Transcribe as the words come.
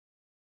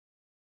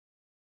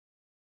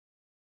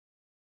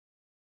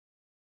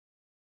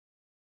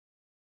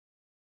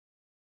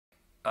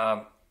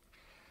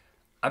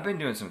I've been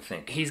doing some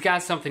thinking. He's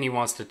got something he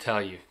wants to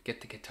tell you.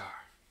 Get the guitar.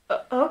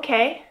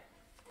 Okay.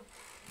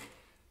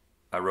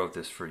 I wrote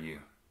this for you.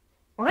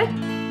 What?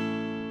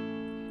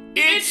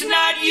 It's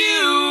not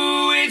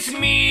you, it's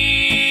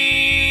me.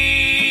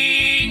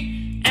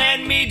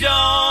 And me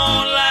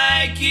don't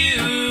like you.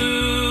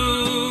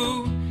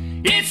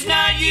 It's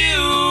not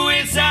you,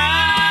 it's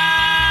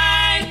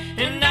I.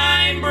 And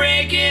I'm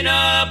breaking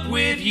up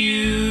with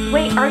you.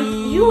 Wait, are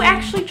you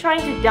actually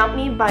trying to dump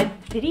me by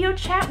video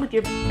chat with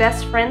your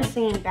best friend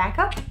singing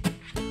backup?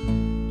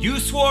 You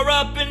swore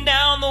up and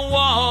down the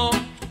wall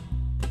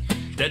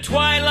that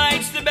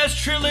Twilight's the best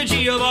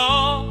trilogy of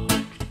all.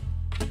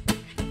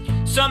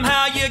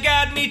 Somehow you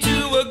got me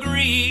to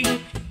agree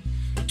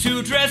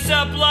to dress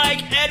up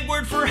like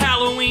Edward for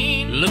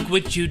Halloween. Look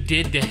what you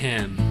did to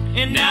him.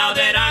 And now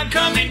that I'm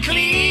coming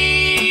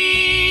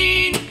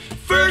clean,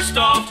 first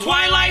off,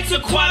 Twilight's a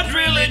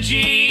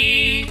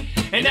quadrilogy,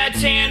 and that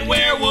tan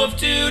werewolf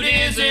dude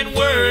isn't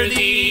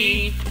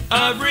worthy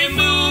of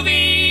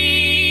removing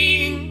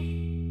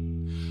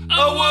a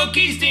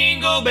Wookiee's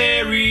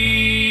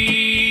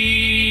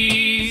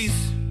dingleberries.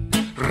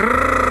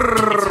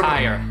 It's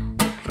higher.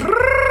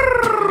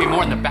 Be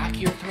more in the back of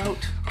your throat.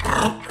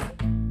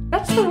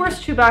 That's the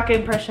worst Chewbacca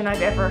impression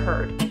I've ever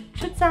heard.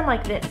 Should sound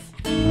like this.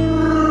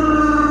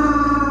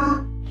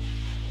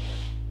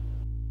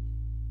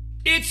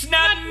 It's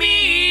not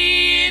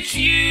me, it's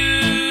you.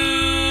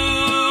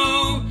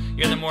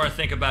 Yeah, the more I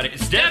think about it,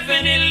 it's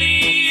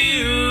definitely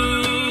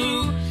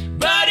you.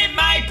 But it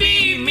might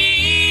be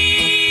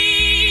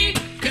me,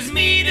 'cause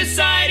me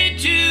decided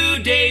to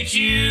date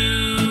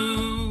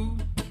you.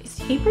 Is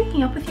he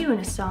breaking up with you in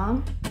a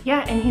song?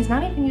 Yeah, and he's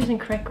not even using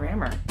correct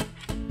grammar.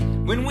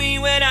 When we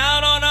went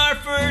out on our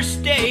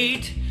first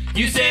date,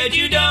 you said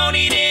you don't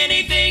eat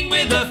anything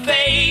with a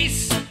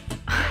face.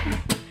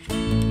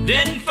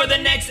 Then for the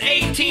next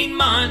 18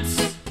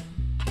 months,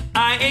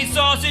 I ate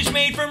sausage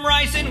made from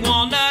rice and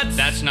walnuts.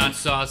 That's not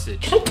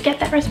sausage. Can I get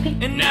that recipe?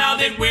 And now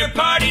that we're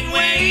parting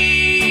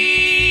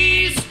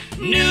ways,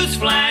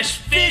 newsflash,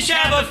 fish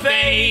have a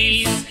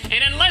face.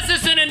 And unless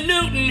it's in a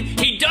Newton,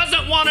 he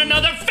doesn't want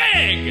another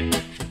fig!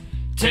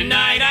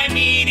 Tonight I'm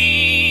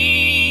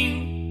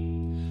eating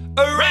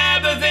a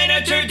rabbit and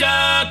a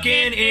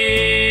turducken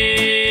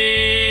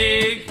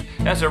egg.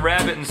 That's a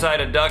rabbit inside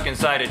a duck,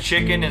 inside a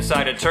chicken,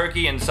 inside a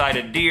turkey, inside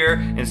a deer,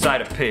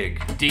 inside a pig.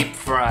 Deep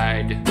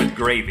fried. With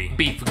gravy.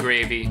 Beef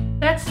gravy.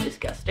 That's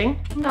disgusting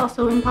and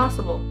also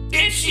impossible.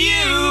 It's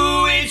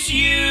you, it's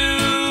you.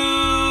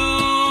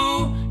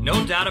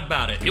 No doubt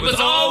about it. It was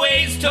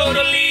always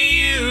totally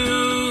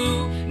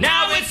you.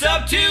 Now it's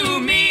up to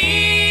me.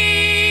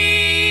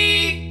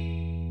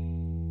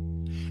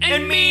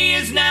 And me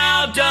is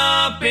now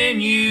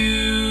dumping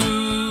you.